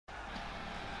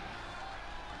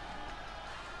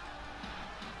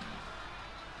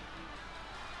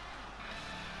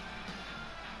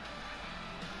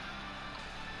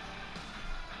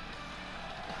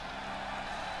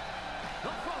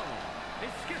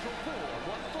scheduled for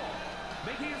one fall,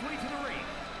 making his way to the ring,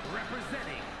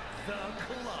 representing the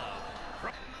club.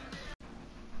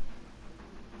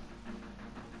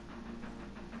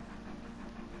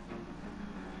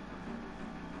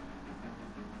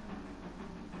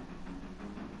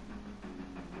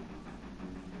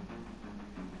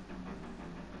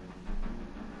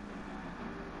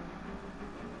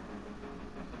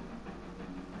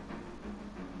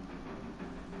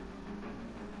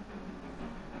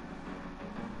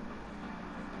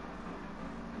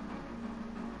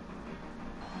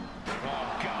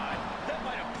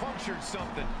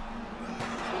 Something.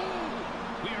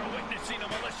 We are witnessing a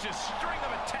malicious string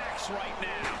of attacks right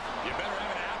now. You better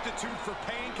have an aptitude for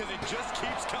pain because it just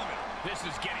keeps coming. This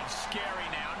is getting scary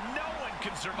now. No one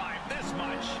can survive this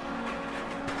much.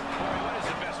 Corey, what is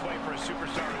the best way for a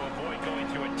superstar to avoid going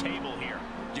through a table here?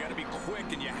 You got to be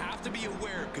quick and you have to be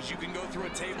aware because you can go through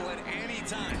a table at any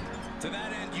time. To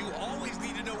that end, you always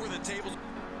need to know where the table's.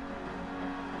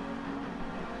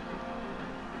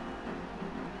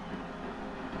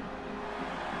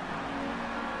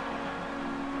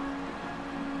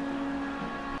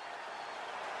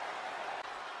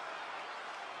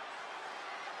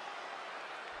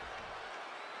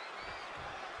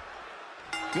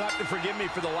 You'll have to forgive me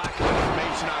for the lack of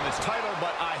information on this title,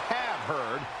 but I have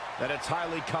heard that it's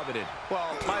highly coveted. Well,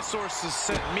 my sources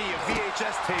sent me a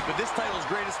VHS tape of this title's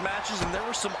greatest matches, and there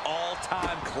were some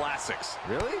all-time classics.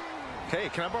 Really?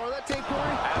 Hey, can I borrow that tape,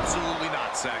 Corey? Absolutely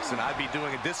not, Saxon. I'd be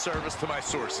doing a disservice to my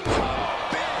sources.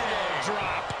 Big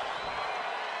drop.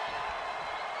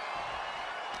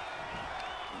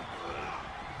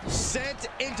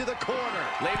 Sent into the corner.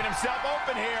 Leaving himself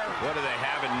open here. What do they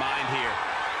have in mind here?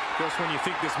 Just when you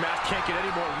think this match can't get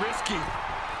any more risky.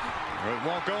 It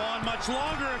won't go on much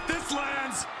longer if this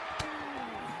lands.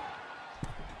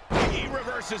 He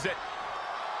reverses it.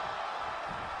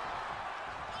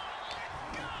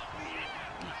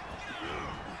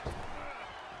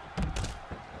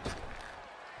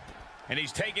 And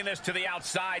he's taking this to the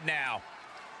outside now.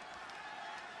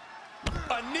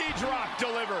 A knee drop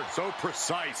delivered. So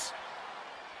precise.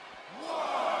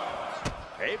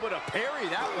 Able to parry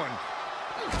that one.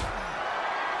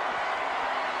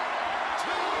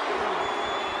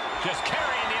 Just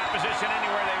carrying the opposition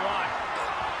anywhere they want.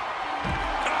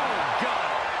 Oh,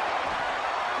 God.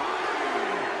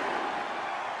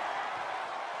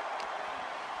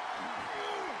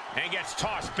 And gets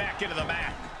tossed back into the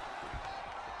mat.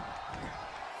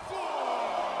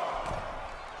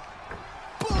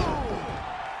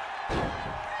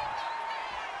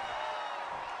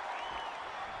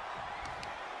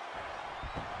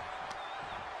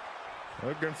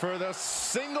 Looking for the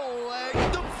single leg,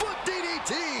 the foot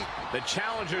DDT. The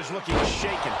challenger's looking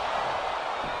shaken.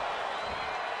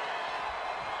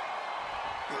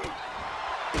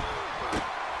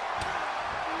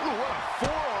 Ooh, what a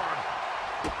forearm.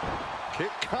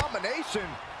 Kick combination.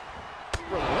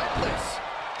 Relentless.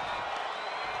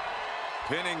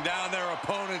 Pinning down their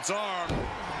opponent's arm.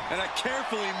 And a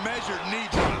carefully measured knee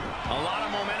drop. A lot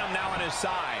of momentum now on his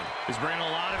side. He's bringing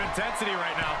a lot of intensity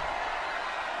right now.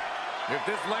 If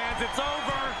this lands, it's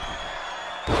over.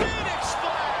 Phoenix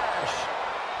Splash!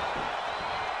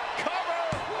 Cover!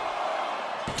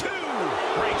 2!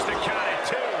 Breaks the count at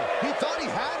 2. He thought he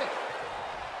had it.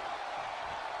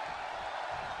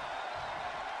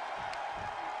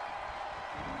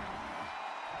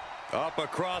 Up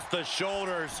across the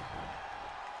shoulders.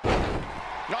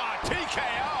 Ah,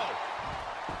 TKO!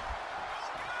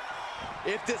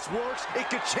 If this works, it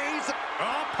could change the...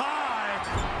 Up high.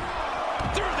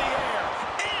 Through the air.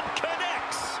 It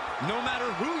connects! No matter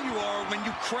who you are, when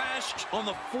you crash on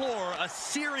the floor, a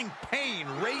searing pain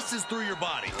races through your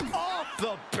body. Off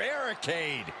the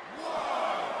barricade.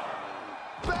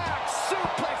 Back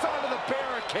suplex onto the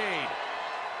barricade.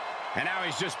 And now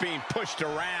he's just being pushed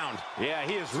around. Yeah,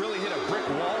 he has really hit a brick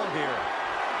wall here.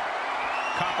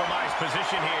 Compromised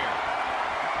position here.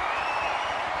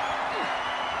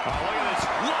 Oh, look at this.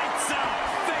 Lights out,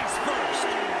 face first.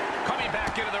 Coming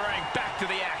back into the ring, back to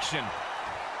the action.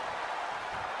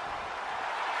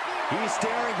 He's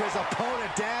staring his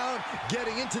opponent down,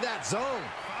 getting into that zone.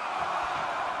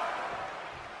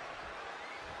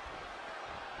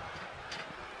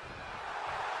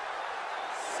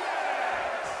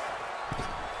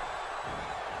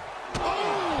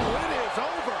 Oh, it is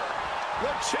over.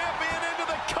 The champion into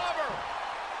the cover.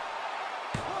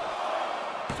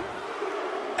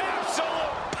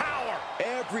 Absolute power.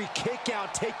 Every kick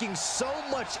out taking so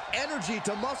much energy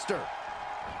to muster.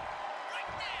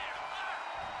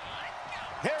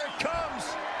 Here it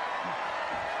comes.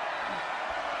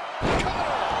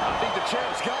 I think the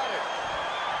champ's got it.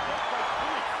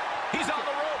 He's on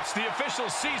the ropes. counts. The official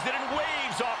sees it and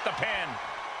waves off the pin.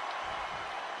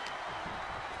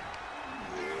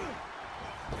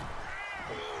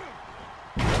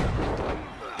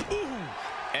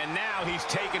 And now he's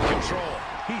taking control.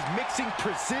 He's mixing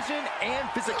precision and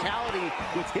physicality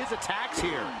with his attacks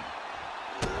here.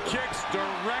 Kicks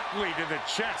directly to the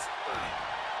chest.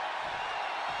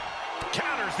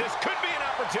 Counters. This could be an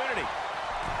opportunity.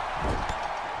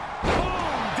 Boom!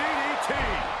 DDT.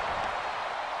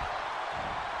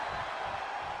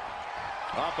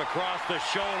 Up across the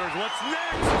shoulders. What's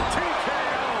next?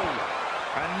 TKO.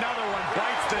 Another one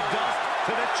bites the dust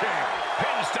to the champ.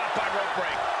 Pin stopped by rope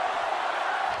break.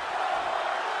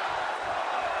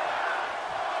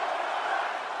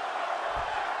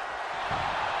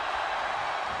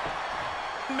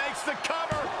 Makes the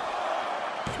cover.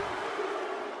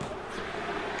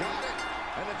 Got it.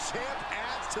 And the champ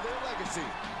adds to their legacy.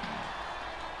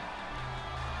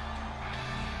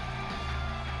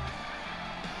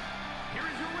 Here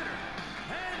is your winner,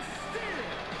 and still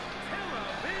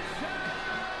television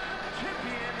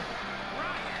champion,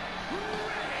 Ryan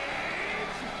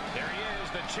Reigns. There he is,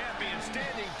 the champion,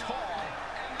 standing tall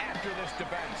after this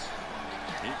defense.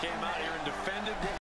 He came out here and defended what